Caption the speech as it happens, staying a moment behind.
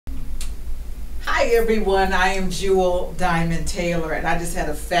Hi everyone, I am Jewel Diamond Taylor, and I just had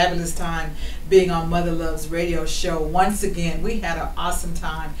a fabulous time being on Mother Love's radio show. Once again, we had an awesome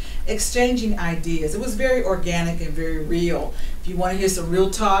time exchanging ideas. It was very organic and very real. If you want to hear some real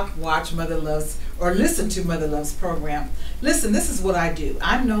talk, watch Mother Love's or listen to Mother Love's program. Listen, this is what I do.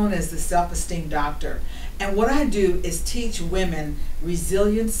 I'm known as the Self-esteem Doctor, and what I do is teach women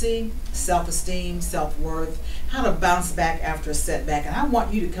resiliency, self-esteem, self-worth, how to bounce back after a setback. And I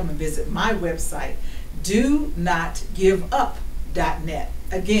want you to come and visit my website, donotgiveup.net.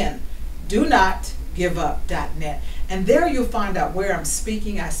 Again, donotgiveup.net. And there you'll find out where I'm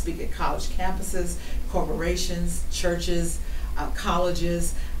speaking. I speak at college campuses, corporations, churches,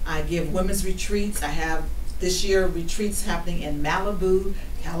 colleges. I give women's retreats. I have this year retreats happening in Malibu,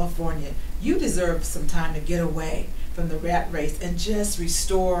 California. You deserve some time to get away from the rat race and just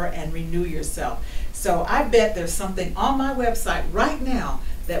restore and renew yourself. So I bet there's something on my website right now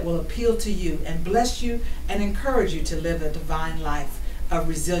that will appeal to you and bless you and encourage you to live a divine life of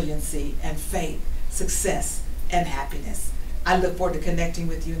resiliency and faith, success, and happiness. I look forward to connecting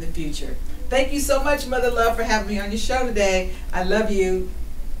with you in the future. Thank you so much, Mother Love, for having me on your show today. I love you.